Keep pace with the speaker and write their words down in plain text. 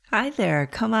Hi there,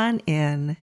 come on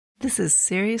in. This is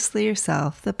Seriously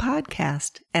Yourself, the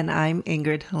podcast, and I'm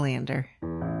Ingrid Helander.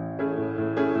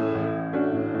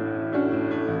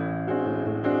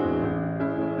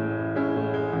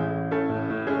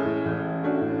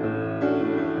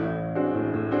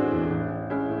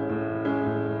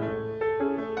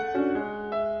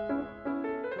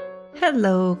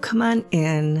 Hello, come on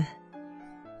in.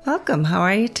 Welcome, how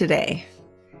are you today?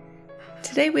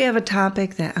 Today we have a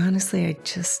topic that honestly I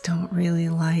just don't really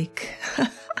like,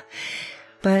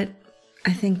 but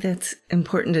I think that's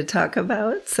important to talk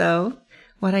about. So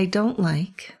what I don't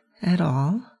like at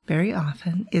all, very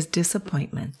often, is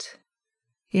disappointment.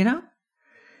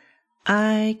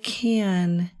 I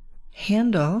can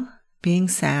handle being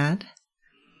sad.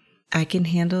 I can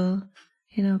handle,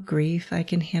 grief. I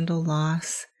can handle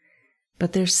loss.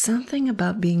 But there's something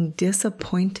about being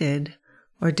disappointed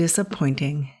or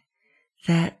disappointing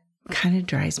that kind of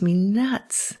drives me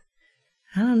nuts.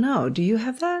 I don't know. Do you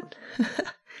have that?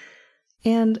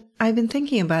 And I've been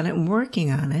thinking about it and working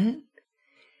on it.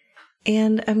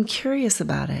 And I'm curious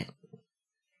about it.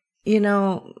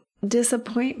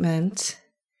 Disappointment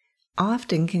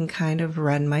often can kind of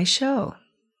run my show.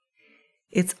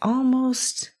 It's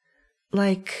almost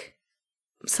like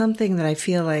something that I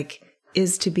feel like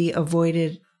is to be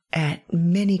avoided at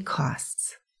many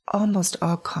costs, almost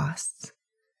all costs.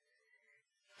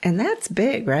 And that's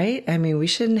big, right? I mean, we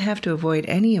shouldn't have to avoid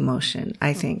any emotion,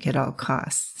 I think, at all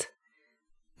costs.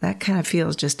 That kind of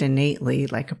feels just innately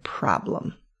like a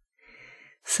problem.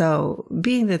 So,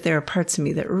 being that there are parts of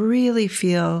me that really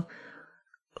feel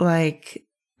like,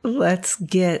 let's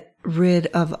get rid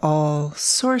of all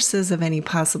sources of any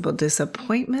possible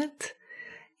disappointment,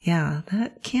 yeah,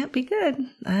 that can't be good.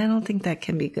 I don't think that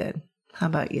can be good. How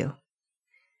about you?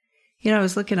 I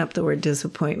was looking up the word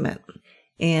disappointment,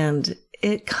 and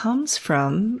it comes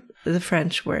from the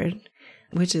French word,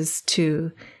 which is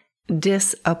to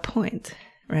disappoint,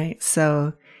 right?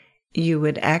 So you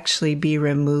would actually be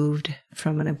removed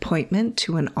from an appointment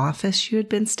to an office you had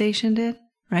been stationed in,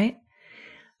 right?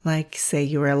 Like, say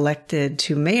you were elected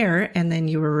to mayor and then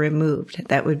you were removed.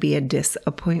 That would be a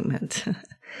disappointment.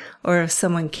 Or if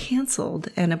someone canceled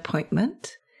an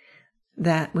appointment,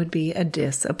 that would be a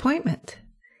disappointment.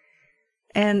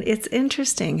 And it's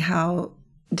interesting how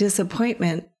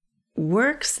disappointment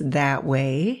works that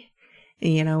way.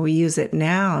 We use it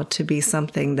now to be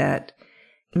something that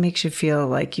makes you feel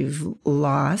like you've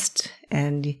lost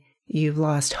and you've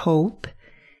lost hope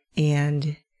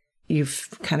and you've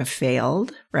kind of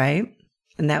failed, right?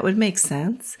 And that would make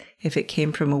sense if it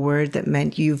came from a word that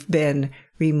meant you've been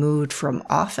removed from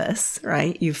office,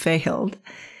 right? You failed.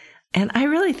 And I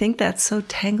really think that's so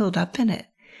tangled up in it.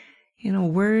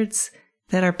 Words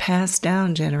that are passed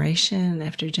down generation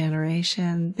after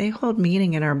generation, they hold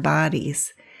meaning in our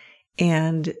bodies.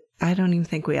 And I don't even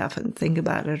think we often think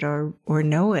about it or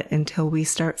know it until we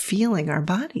start feeling our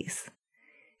bodies.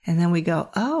 And then we go,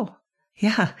 oh,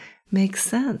 yeah, makes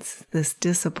sense, this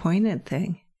disappointed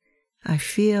thing. I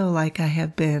feel like I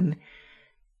have been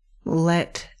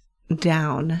let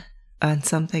down on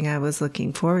something I was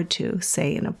looking forward to,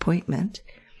 say an appointment.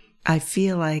 I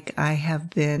feel like I have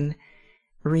been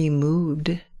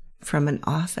removed from an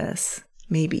office,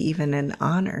 maybe even an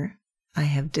honor I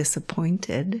have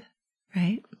disappointed,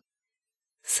 right?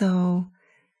 So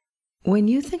when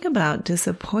you think about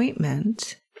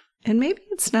disappointment, and maybe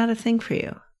it's not a thing for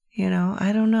you,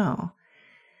 I don't know.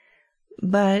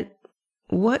 But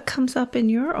what comes up in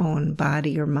your own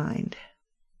body or mind?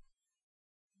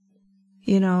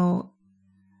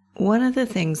 One of the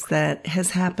things that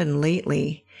has happened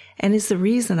lately, and is the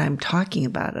reason I'm talking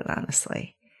about it,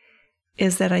 honestly,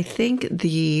 is that I think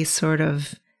the sort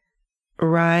of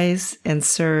rise and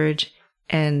surge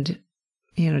and,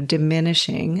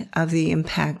 diminishing of the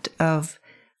impact of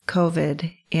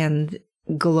COVID and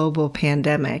global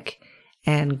pandemic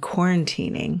and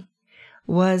quarantining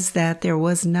was that there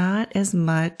was not as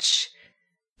much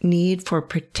need for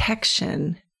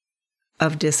protection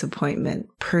of disappointment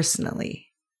personally.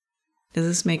 Does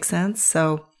this make sense?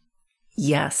 So,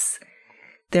 yes,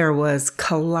 there was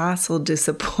colossal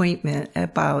disappointment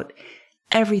about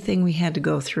everything we had to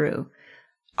go through,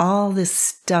 all this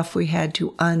stuff we had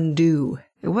to undo.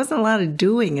 It wasn't a lot of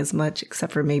doing as much,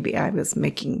 except for maybe I was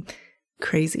making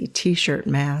crazy t-shirt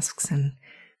masks and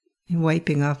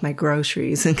wiping off my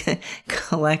groceries and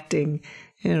collecting,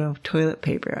 toilet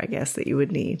paper, I guess, that you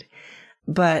would need.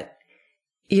 But,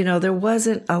 there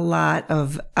wasn't a lot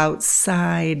of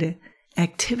outside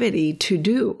activity to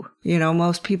do.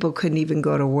 Most people couldn't even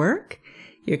go to work.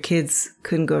 Your kids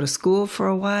couldn't go to school for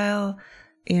a while.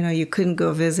 You couldn't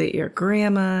go visit your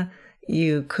grandma.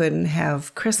 You couldn't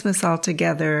have Christmas all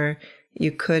together.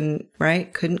 You couldn't,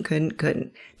 right?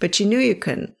 Couldn't. But you knew you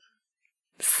couldn't.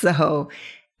 So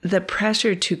the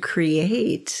pressure to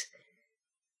create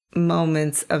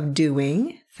moments of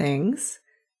doing things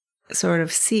sort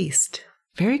of ceased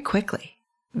very quickly,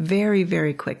 very,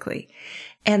 very quickly.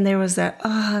 And there was that,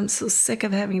 I'm so sick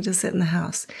of having to sit in the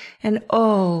house. And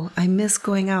I miss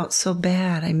going out so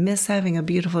bad. I miss having a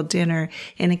beautiful dinner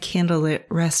in a candlelit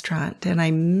restaurant. And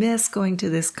I miss going to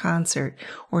this concert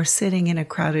or sitting in a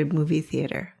crowded movie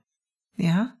theater.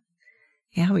 Yeah?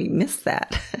 Yeah, we miss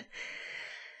that.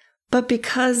 But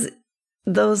because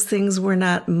those things were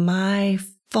not my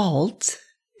fault,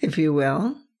 if you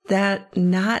will, that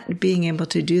not being able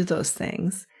to do those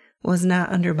things was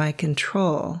not under my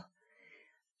control,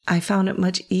 I found it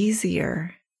much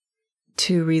easier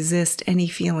to resist any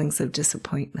feelings of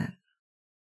disappointment.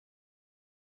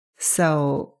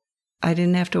 So I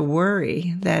didn't have to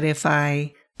worry that if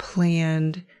I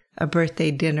planned a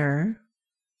birthday dinner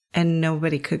and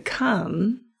nobody could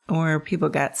come, or people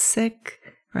got sick,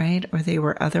 right, or they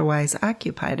were otherwise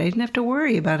occupied, I didn't have to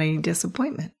worry about any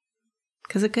disappointment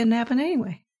because it couldn't happen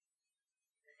anyway.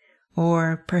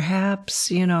 Or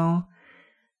perhaps, I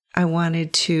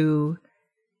wanted to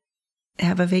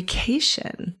have a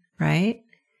vacation, right?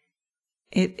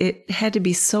 It had to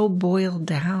be so boiled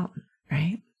down,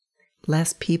 right?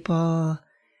 Less people,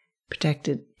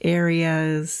 protected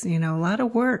areas, a lot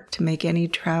of work to make any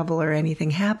travel or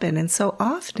anything happen. And so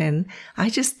often I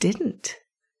just didn't.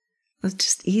 It was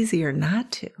just easier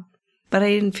not to. But I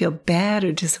didn't feel bad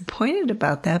or disappointed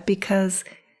about that because,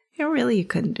 really you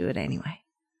couldn't do it anyway.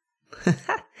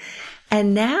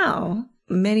 And now,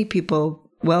 many people,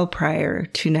 well prior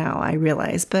to now, I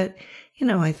realize, but,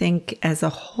 I think as a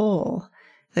whole,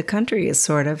 the country is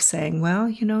sort of saying, well,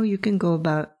 you can go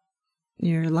about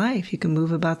your life. You can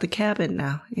move about the cabin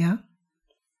now, yeah?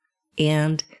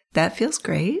 And that feels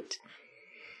great.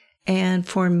 And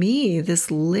for me,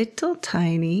 this little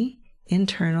tiny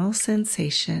internal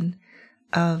sensation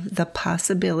of the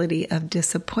possibility of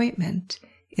disappointment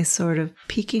is sort of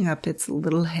peeking up its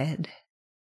little head.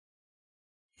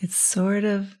 It's sort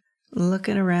of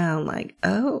looking around like,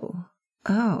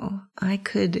 I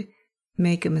could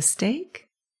make a mistake.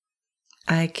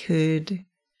 I could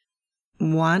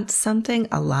want something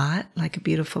a lot, like a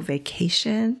beautiful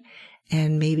vacation,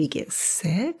 and maybe get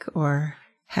sick or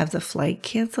have the flight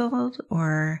canceled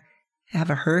or have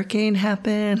a hurricane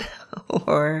happen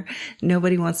or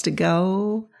nobody wants to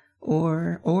go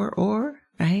or,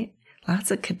 right?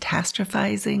 Lots of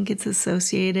catastrophizing gets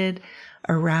associated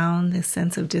around this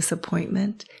sense of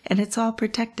disappointment, and it's all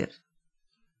protective.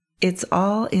 It's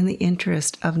all in the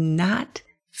interest of not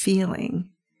feeling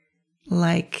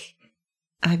like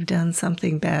I've done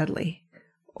something badly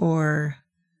or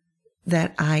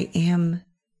that I am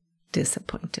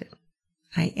disappointed.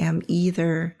 I am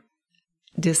either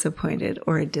disappointed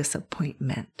or a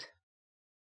disappointment.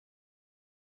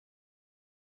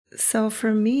 So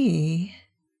for me,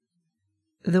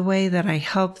 the way that I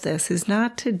help this is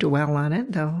not to dwell on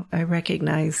it, though I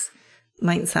recognize it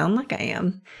might sound like I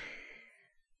am,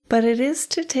 but it is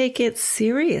to take it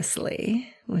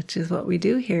seriously, which is what we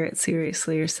do here at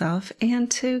Seriously Yourself, and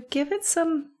to give it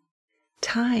some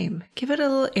time, give it a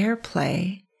little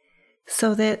airplay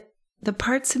so that the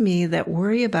parts of me that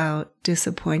worry about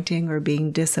disappointing or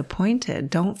being disappointed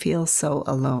don't feel so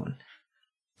alone,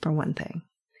 for one thing.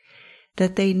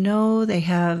 That they know they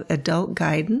have adult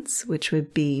guidance, which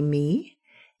would be me,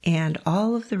 and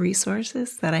all of the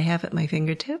resources that I have at my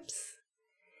fingertips,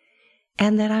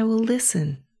 and that I will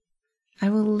listen. I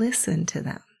will listen to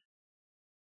them.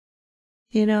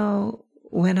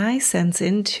 When I sense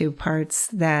into parts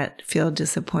that feel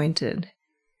disappointed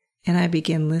and I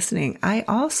begin listening, I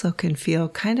also can feel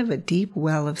kind of a deep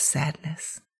well of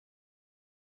sadness.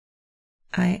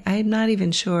 I'm not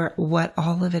even sure what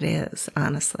all of it is,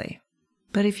 honestly.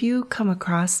 But if you come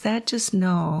across that, just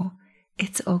know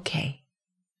it's okay.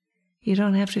 You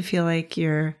don't have to feel like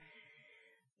you're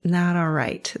not all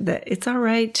right. That it's all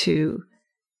right to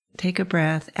take a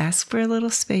breath, ask for a little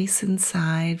space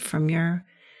inside from your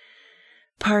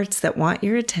parts that want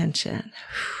your attention.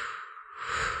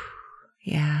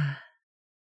 Yeah.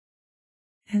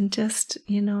 And just,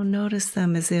 notice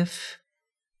them as if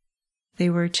they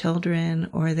were children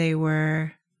or they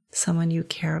were someone you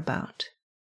care about.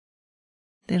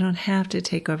 They don't have to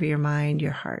take over your mind,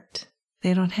 your heart.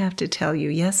 They don't have to tell you,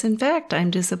 yes, in fact,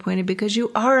 I'm disappointed because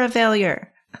you are a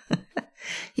failure.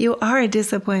 You are a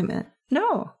disappointment.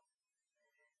 No,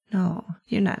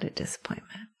 you're not a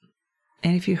disappointment.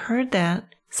 And if you heard that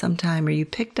sometime or you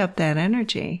picked up that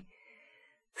energy,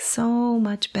 so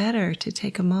much better to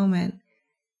take a moment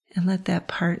and let that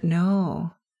part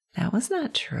know that was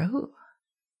not true,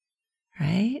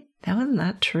 right? That was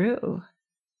not true.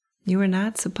 You were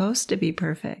not supposed to be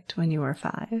perfect when you were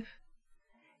 5.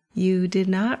 You did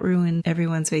not ruin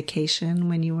everyone's vacation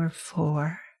when you were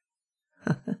 4.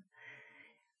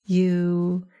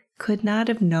 You could not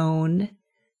have known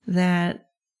that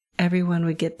everyone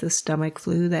would get the stomach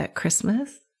flu that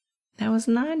Christmas. That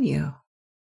wasn't on you.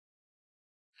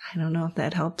 I don't know if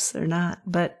that helps or not,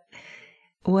 but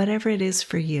whatever it is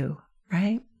for you,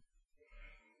 right?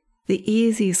 The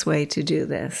easiest way to do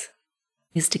this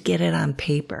is to get it on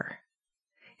paper.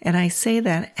 And I say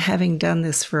that having done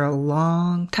this for a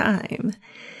long time,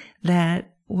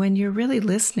 that when you're really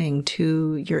listening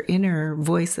to your inner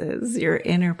voices, your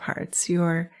inner parts,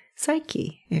 your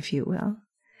psyche, if you will,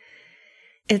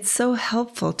 it's so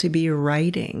helpful to be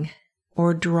writing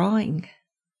or drawing,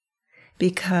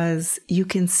 because you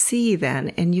can see then,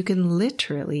 and you can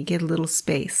literally get a little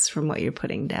space from what you're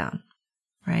putting down,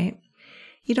 right?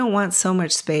 You don't want so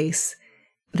much space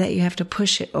that you have to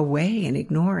push it away and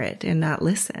ignore it and not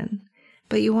listen,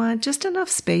 but you want just enough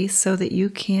space so that you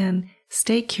can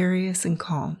stay curious and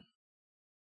calm.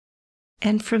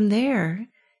 And from there,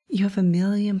 you have a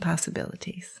million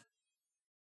possibilities.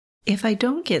 If I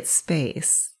don't get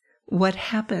space, what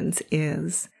happens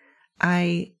is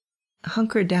I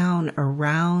hunker down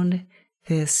around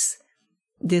this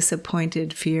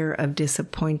disappointed fear of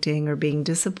disappointing or being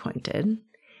disappointed.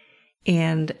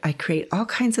 And I create all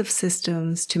kinds of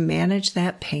systems to manage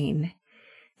that pain.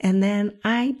 And then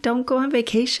I don't go on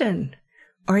vacation,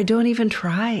 or I don't even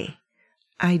try.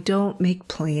 I don't make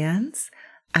plans.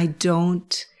 I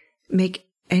don't make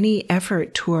any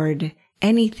effort toward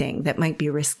anything that might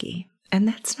be risky. And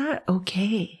that's not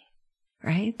okay,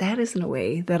 right? That isn't a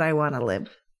way that I want to live.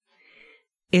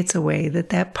 It's a way that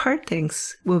that part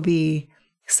thinks will be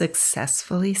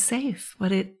successfully safe,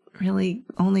 but it really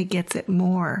only gets it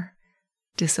more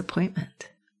disappointment.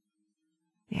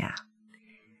 Yeah,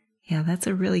 that's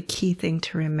a really key thing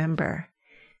to remember,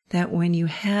 that when you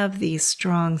have these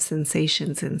strong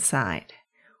sensations inside,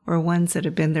 or ones that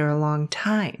have been there a long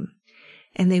time,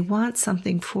 and they want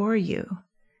something for you,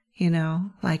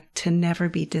 like to never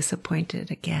be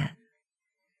disappointed again.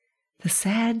 The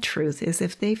sad truth is,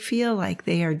 if they feel like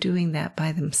they are doing that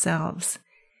by themselves,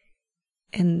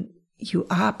 and you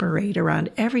operate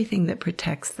around everything that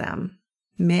protects them,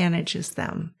 manages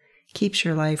them, keeps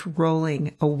your life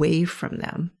rolling away from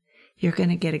them, you're going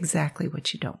to get exactly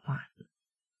what you don't want.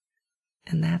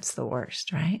 And that's the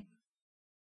worst, right?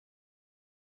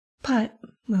 But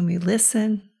when we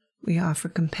listen, we offer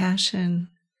compassion,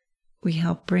 we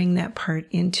help bring that part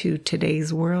into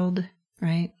today's world,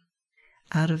 right?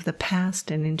 Out of the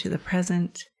past and into the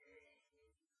present.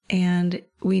 And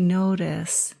we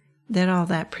notice that all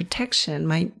that protection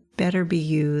might better be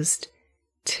used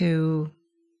to,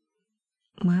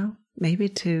 maybe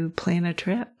to plan a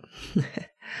trip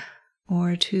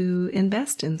or to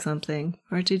invest in something,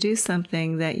 or to do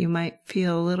something that you might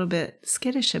feel a little bit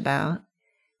skittish about,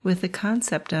 with the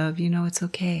concept of, it's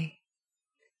okay.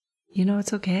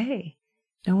 It's okay.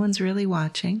 No one's really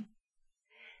watching.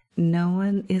 No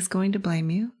one is going to blame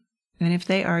you. And if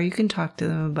they are, you can talk to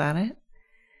them about it.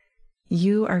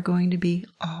 You are going to be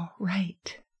all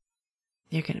right.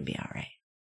 You're going to be all right.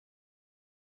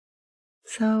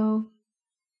 So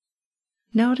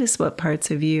notice what parts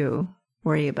of you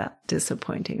worry about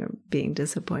disappointing or being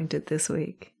disappointed this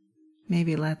week.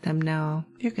 Maybe let them know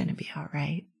you're going to be all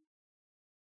right.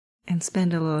 And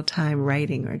spend a little time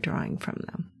writing or drawing from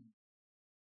them.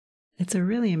 It's a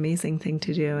really amazing thing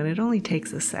to do, and it only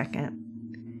takes a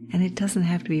second. And it doesn't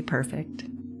have to be perfect.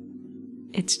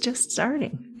 It's just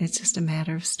starting. It's just a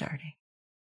matter of starting.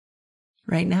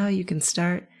 Right now, you can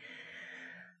start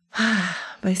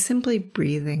by simply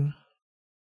breathing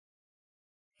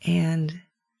and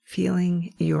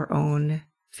feeling your own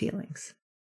feelings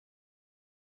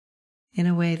in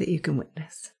a way that you can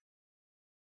witness.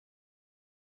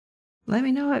 Let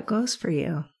me know how it goes for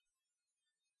you.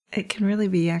 It can really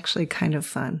be actually kind of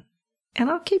fun. And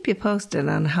I'll keep you posted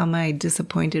on how my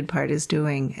disappointed part is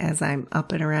doing as I'm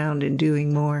up and around and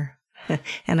doing more.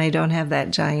 And I don't have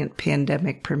that giant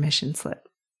pandemic permission slip.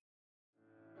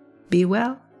 Be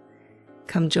well.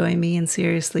 Come join me in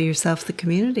Seriously Yourself, the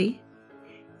community.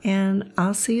 And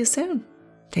I'll see you soon.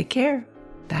 Take care.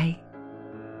 Bye.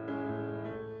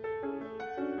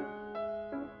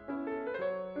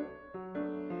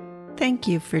 Thank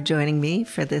you for joining me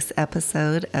for this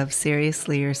episode of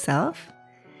Seriously Yourself.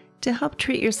 To help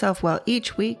treat yourself well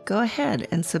each week, go ahead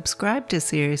and subscribe to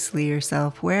Seriously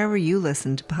Yourself wherever you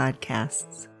listen to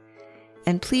podcasts.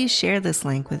 And please share this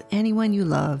link with anyone you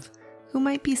love who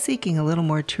might be seeking a little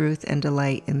more truth and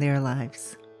delight in their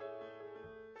lives.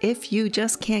 If you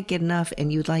just can't get enough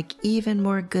and you'd like even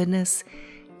more goodness,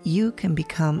 you can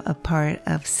become a part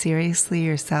of Seriously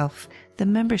Yourself, the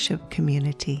membership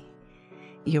community.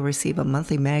 You'll receive a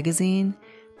monthly magazine,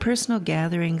 personal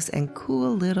gatherings, and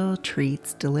cool little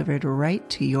treats delivered right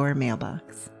to your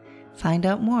mailbox. Find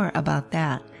out more about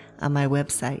that on my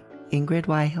website,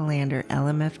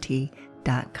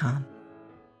 ingridhelander.lmft.com.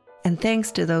 And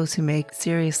thanks to those who make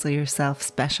Seriously Yourself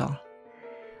special.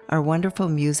 Our wonderful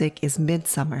music is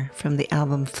Midsummer from the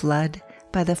album Flood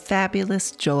by the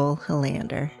fabulous Joel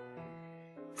Helander.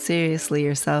 Seriously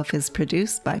Yourself is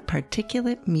produced by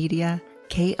Particulate Media,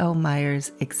 K.O.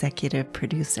 Myers, executive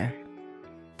producer.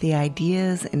 The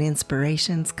ideas and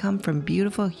inspirations come from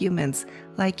beautiful humans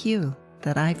like you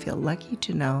that I feel lucky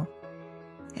to know.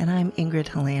 And I'm Ingrid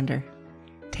Helander.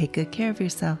 Take good care of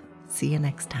yourself. See you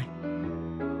next time.